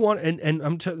if you want,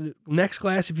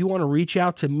 NextGlass, if you want to reach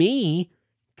out to me,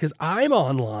 because I'm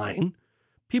online,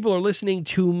 people are listening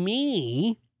to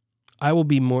me, I will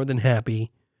be more than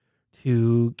happy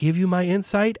to give you my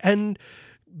insight and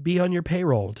be on your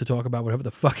payroll to talk about whatever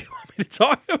the fuck you want me to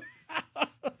talk about.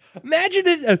 Imagine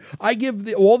it. I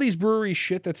give all these breweries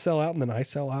shit that sell out and then I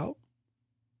sell out.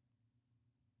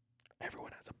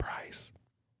 Everyone has a price.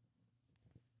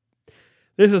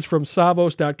 This is from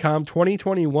Savos.com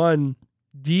 2021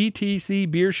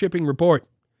 DTC Beer Shipping Report.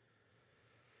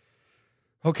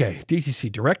 Okay,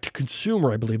 DTC, direct to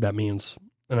consumer, I believe that means.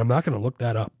 And I'm not going to look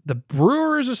that up. The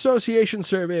Brewers Association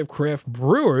survey of craft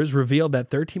brewers revealed that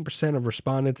 13% of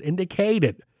respondents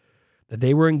indicated that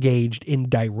they were engaged in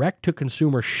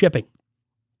direct-to-consumer shipping.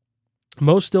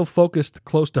 Most still focused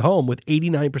close to home, with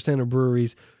 89% of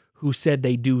breweries who said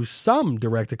they do some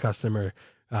direct-to-customer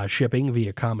shipping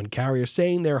via common carriers,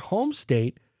 saying their home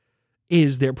state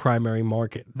is their primary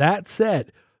market. That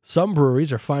said, some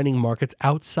breweries are finding markets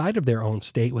outside of their own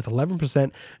state, with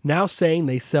 11% now saying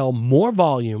they sell more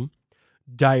volume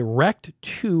direct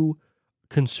to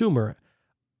consumer,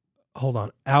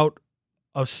 out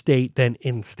of state than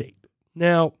in state.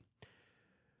 Now,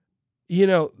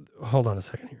 hold on a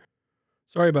second here.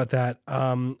 Sorry about that.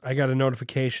 I got a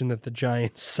notification that the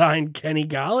Giants signed Kenny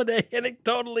Golladay, and it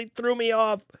totally threw me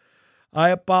off. I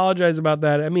apologize about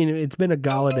that. I mean, it's been a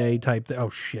Golladay type thing. Oh,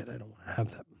 shit. I don't want to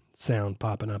have that sound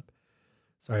popping up.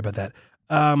 Sorry about that.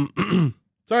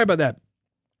 Sorry about that.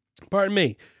 Pardon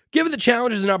me. Given the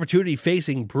challenges and opportunity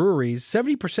facing breweries,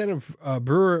 70% of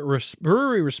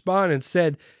brewery respondents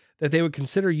said that they would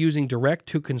consider using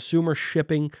direct-to-consumer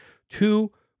shipping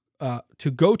to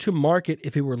go to market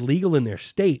if it were legal in their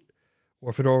state,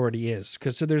 or if it already is.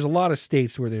 Because there's a lot of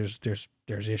states where there's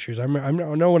issues. I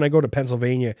know when I go to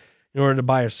Pennsylvania, in order to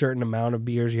buy a certain amount of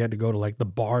beers, you had to go to like the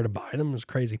bar to buy them. It was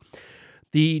crazy.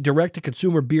 The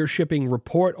direct-to-consumer beer shipping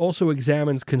report also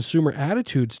examines consumer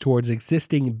attitudes towards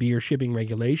existing beer shipping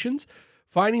regulations,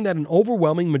 finding that an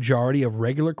overwhelming majority of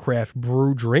regular craft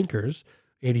brew drinkers,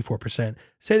 84%,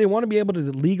 say they want to be able to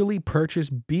legally purchase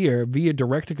beer via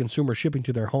direct-to-consumer shipping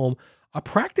to their home, a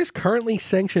practice currently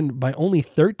sanctioned by only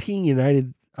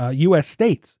 13 U.S.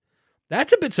 states.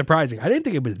 That's a bit surprising. I didn't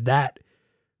think it was that.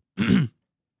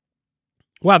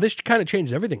 Wow, this kind of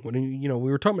changed everything. When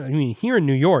we were talking about, here in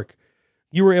New York,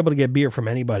 you were able to get beer from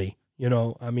anybody.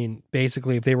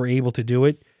 Basically, if they were able to do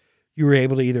it, you were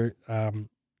able to either,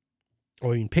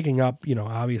 picking up,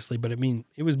 obviously, but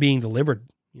it was being delivered.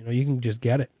 You can just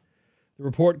get it. The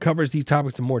report covers these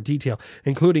topics in more detail,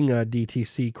 including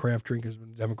DTC, craft drinkers,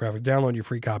 demographic. Download your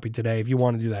free copy today if you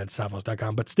want to do that at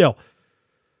Sophos.com. But still,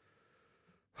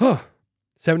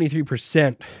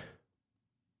 73%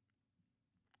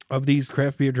 of these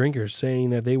craft beer drinkers saying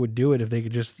that they would do it if they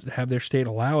could just have their state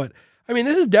allow it.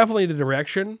 This is definitely the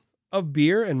direction of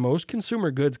beer, and most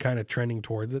consumer goods kind of trending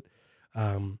towards it.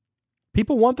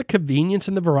 People want the convenience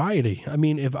and the variety.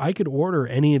 If I could order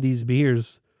any of these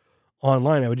beers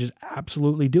online, I would just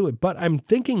absolutely do it. But I'm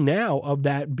thinking now of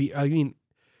that.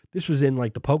 This was in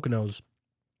like the Poconos.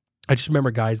 I just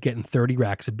remember guys getting 30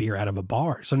 racks of beer out of a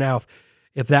bar. So now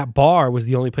if that bar was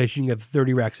the only place you can get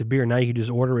 30 racks of beer, now you can just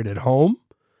order it at home.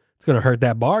 It's going to hurt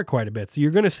that bar quite a bit. So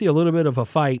you're going to see a little bit of a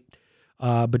fight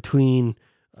between,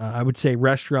 I would say,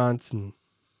 restaurants and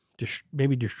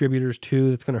maybe distributors too.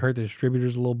 That's going to hurt the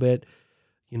distributors a little bit.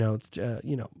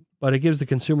 But it gives the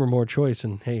consumer more choice.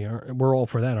 And hey, we're all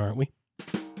for that, aren't we?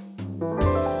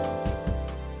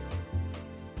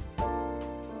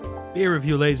 Beer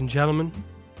review, ladies and gentlemen.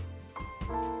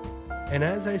 And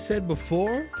as I said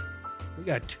before, we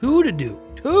got 2 to do.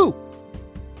 2!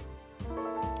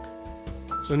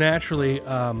 So naturally,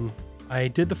 I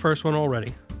did the first one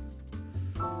already.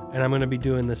 And I'm going to be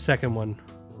doing the second one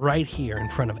right here in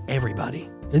front of everybody.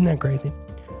 Isn't that crazy?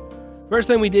 First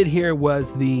thing we did here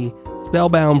was the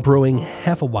Spellbound Brewing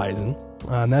Hefeweizen.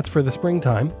 And that's for the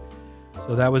springtime.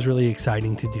 So that was really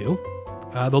exciting to do.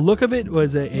 The look of it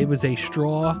was a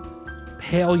straw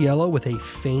pale yellow with a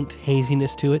faint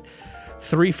haziness to it.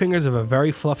 3 fingers of a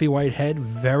very fluffy white head.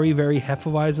 Very, very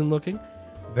Hefeweizen looking.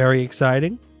 Very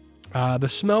exciting. The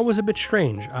smell was a bit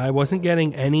strange. I wasn't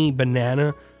getting any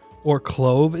banana or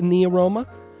clove in the aroma,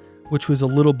 which was a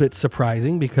little bit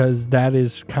surprising because that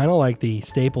is kind of like the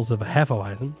staples of a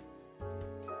Hefeweizen.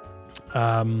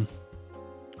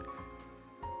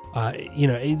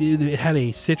 It had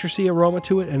a citrusy aroma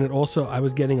to it, and I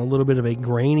was getting a little bit of a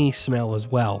grainy smell as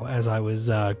well as I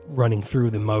was running through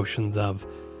the motions of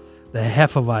the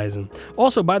Hefeweizen.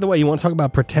 Also, by the way, you want to talk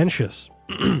about pretentious?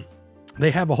 They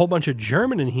have a whole bunch of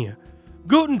German in here.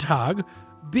 Guten Tag.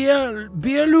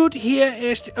 Bierlut hier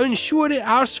ist unsere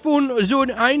Ausfund so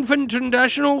ein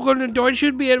international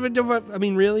deutsche Bier.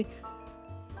 Really?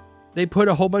 They put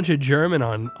a whole bunch of German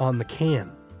on the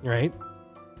can, right?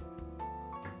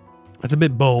 That's a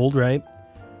bit bold, right?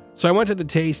 So I went to the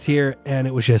taste here, and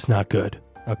it was just not good,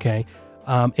 okay?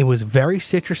 It was very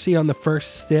citrusy on the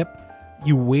first sip.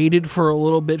 You waited for a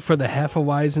little bit for the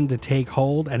Hefeweizen to take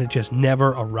hold, and it just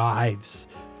never arrives,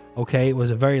 okay? It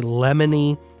was a very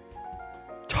lemony,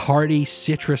 tarty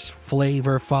citrus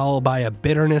flavor followed by a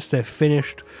bitterness that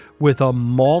finished with a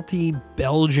malty,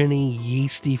 Belgian-y,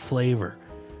 yeasty flavor,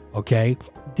 okay?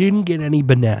 Didn't get any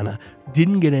banana,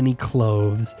 didn't get any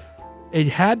cloves. It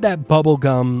had that bubble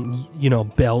gum,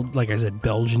 like I said,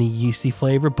 Belgian-y, yeasty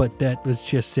flavor, but that was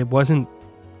just, it was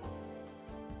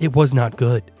not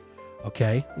good.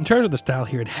 Okay? In terms of the style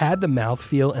here, it had the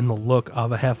mouthfeel and the look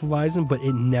of a Hefeweizen, but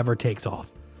it never takes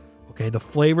off. Okay? The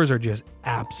flavors are just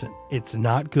absent. It's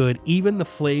not good. Even the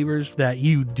flavors that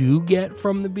you do get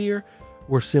from the beer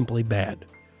were simply bad.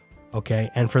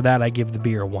 Okay? And for that, I give the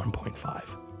beer a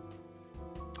 1.5.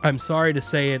 I'm sorry to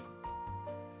say it.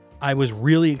 I was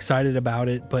really excited about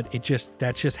it, but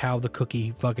that's just how the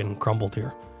cookie fucking crumbled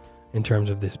here in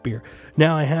terms of this beer.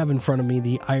 Now I have in front of me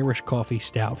the Irish Coffee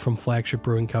Stout from Flagship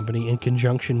Brewing Company in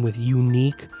conjunction with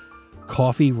Unique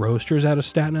Coffee Roasters out of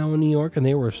Staten Island, New York, and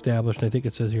they were established, I think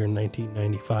it says here, in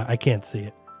 1995. I can't see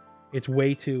it. It's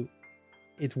way too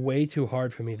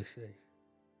hard for me to see.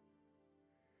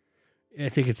 I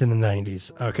think it's in the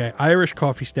 90s. Okay, Irish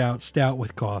Coffee Stout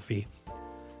with coffee.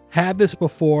 Had this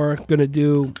before, gonna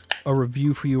do a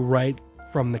review for you right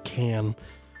from the can.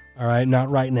 All right,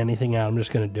 not writing anything out. I'm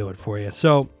just gonna do it for you.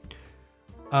 So,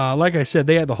 like I said,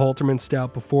 they had the Halterman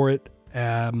Stout before it,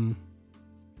 from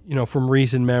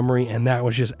recent memory, and that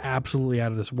was just absolutely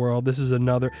out of this world. This is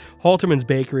another Halterman's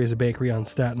Bakery is a bakery on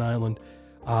Staten Island.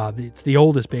 It's the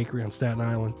oldest bakery on Staten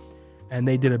Island, and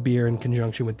they did a beer in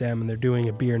conjunction with them, and they're doing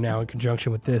a beer now in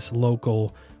conjunction with this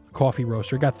local coffee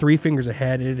roaster. It got 3 fingers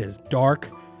ahead. It is dark.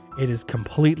 It is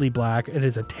completely black. It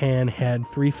is a tan head,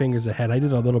 3 fingers ahead. I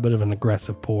did a little bit of an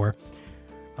aggressive pour.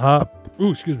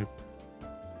 Excuse me.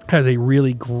 Has a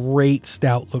really great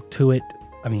stout look to it.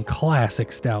 I mean,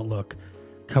 classic stout look.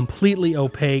 Completely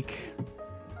opaque.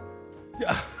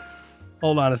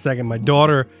 Hold on a second. My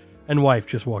daughter and wife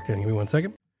just walked in. Give me 1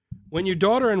 second. When your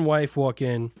daughter and wife walk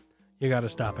in, you got to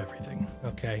stop everything,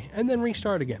 okay? And then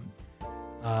restart again.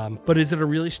 But is it a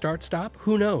really start-stop?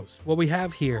 Who knows? What we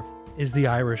have here is the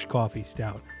Irish Coffee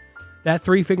Stout. That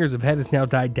 3 fingers of head has now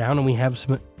died down, and we have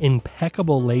some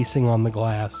impeccable lacing on the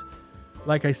glass.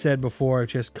 Like I said before,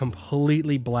 just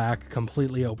completely black,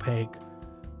 completely opaque.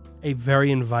 A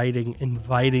very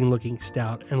inviting looking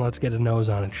stout. And let's get a nose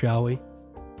on it, shall we?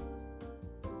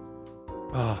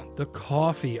 The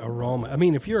coffee aroma. I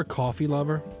mean, if you're a coffee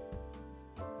lover,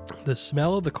 the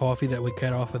smell of the coffee that we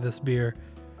get off of this beer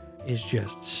is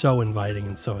just so inviting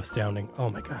and so astounding. Oh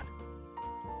my God.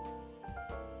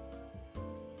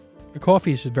 The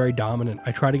coffee is just very dominant.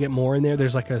 I try to get more in there.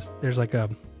 There's like a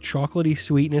chocolatey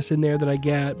sweetness in there that I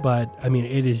get, but I mean,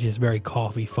 it is just very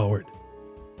coffee forward.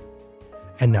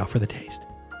 And now for the taste.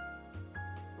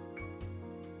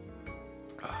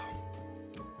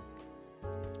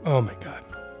 Oh my God.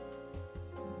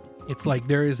 It's like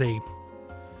there's a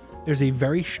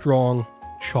very strong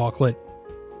chocolate,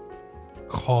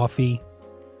 coffee,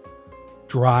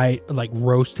 dry, like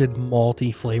roasted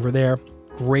malty flavor there.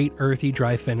 Great earthy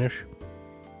dry finish.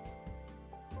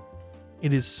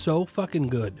 It is so fucking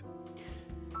good.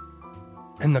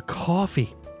 And the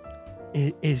coffee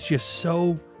is just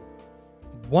so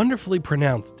wonderfully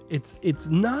pronounced. It's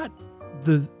not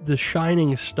the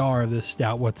shining star of this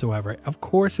stout whatsoever. Of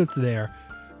course it's there.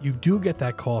 You do get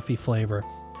that coffee flavor.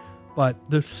 But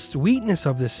the sweetness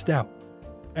of this stout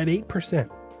at 8%,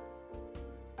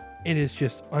 it is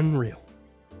just unreal.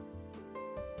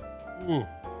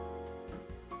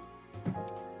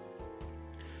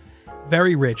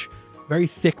 Very rich, very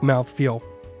thick mouthfeel.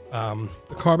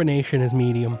 The carbonation is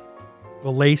medium.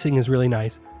 The lacing is really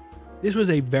nice. This was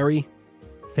a very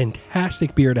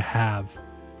fantastic beer to have.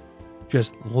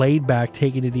 Just laid back,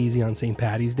 taking it easy on St.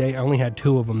 Paddy's Day. I only had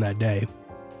 2 of them that day.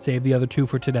 Saved the other 2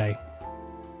 for today.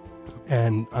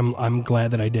 And I'm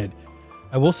glad that I did.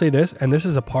 I will say this, and this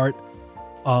is a part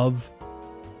of,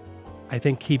 I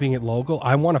think, keeping it local.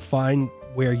 I want to find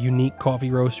where Unique Coffee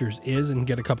Roasters is and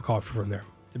get a cup of coffee from there,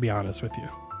 to be honest with you.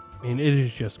 I mean, it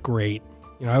is just great.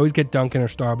 I always get Dunkin' or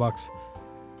Starbucks.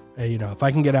 If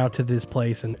I can get out to this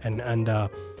place and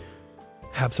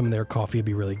have some of their coffee, it'd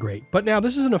be really great. But now,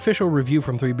 this is an official review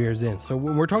from 3 Beers In. So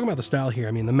when we're talking about the style here,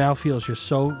 I mean, the mouthfeel is just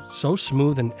so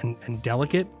smooth and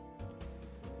delicate.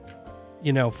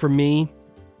 For me,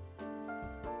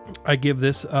 I give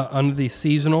this, under the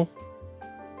seasonal,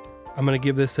 I'm going to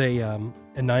give this a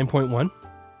 9.1.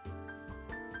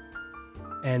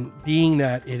 And being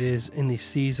that it is in the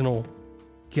seasonal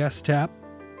guest tap,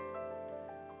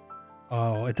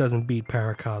 oh, it doesn't beat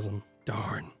Paracosm.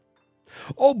 Darn.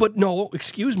 Oh, but no,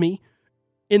 excuse me.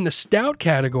 In the stout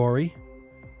category,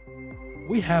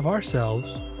 we have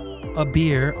ourselves a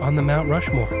beer on the Mount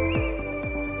Rushmore.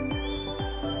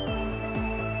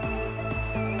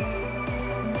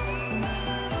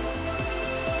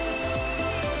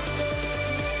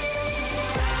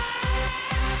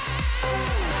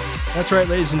 That's right,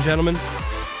 ladies and gentlemen.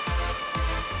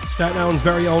 Staten Island's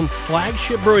very own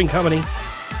flagship brewing company,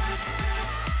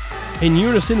 in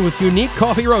unison with Unique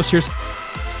Coffee Roasters,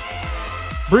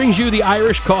 brings you the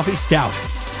Irish Coffee Stout.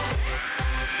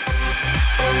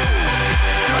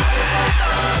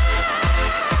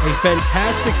 A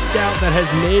fantastic stout that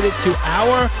has made it to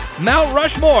our Mount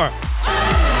Rushmore.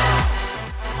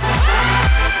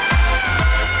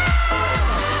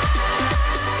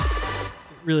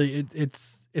 Really,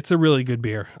 it's a really good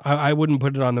beer. I wouldn't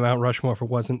put it on the Mount Rushmore if it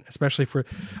wasn't, especially for,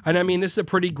 and I mean, this is a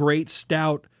pretty great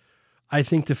stout, I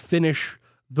think, to finish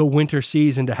the winter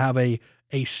season, to have a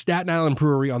Staten Island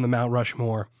brewery on the Mount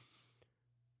Rushmore.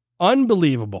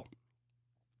 Unbelievable.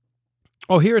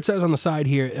 Oh, here it says on the side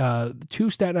here, 2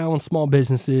 Staten Island small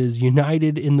businesses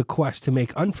united in the quest to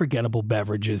make unforgettable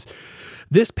beverages.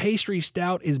 This pastry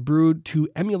stout is brewed to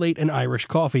emulate an Irish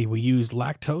coffee. We used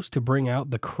lactose to bring out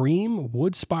the cream,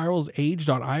 wood spirals aged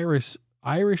on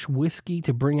Irish whiskey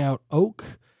to bring out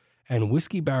oak and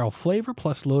whiskey barrel flavor,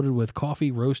 plus loaded with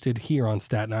coffee roasted here on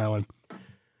Staten Island.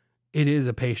 It is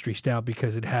a pastry stout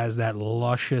because it has that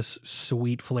luscious,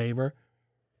 sweet flavor.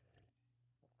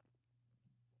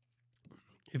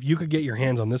 If you could get your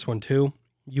hands on this one too,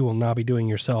 you will not be doing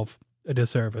yourself a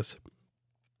disservice.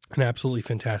 An absolutely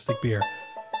fantastic beer.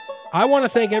 I want to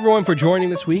thank everyone for joining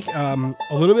this week. A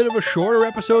little bit of a shorter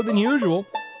episode than usual,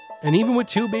 and even with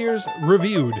 2 beers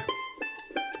reviewed.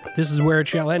 This is where it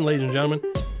shall end, ladies and gentlemen.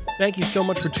 Thank you so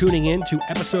much for tuning in to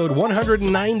episode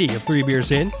 190 of 3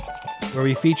 Beers In, where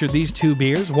we featured these 2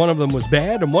 beers. One of them was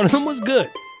bad and one of them was good.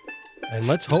 And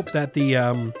let's hope that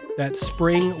that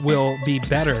spring will be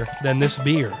better than this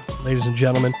beer, ladies and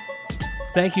gentlemen.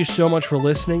 Thank you so much for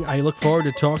listening. I look forward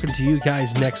to talking to you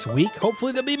guys next week.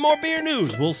 Hopefully there'll be more beer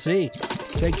news. We'll see.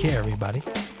 Take care, everybody.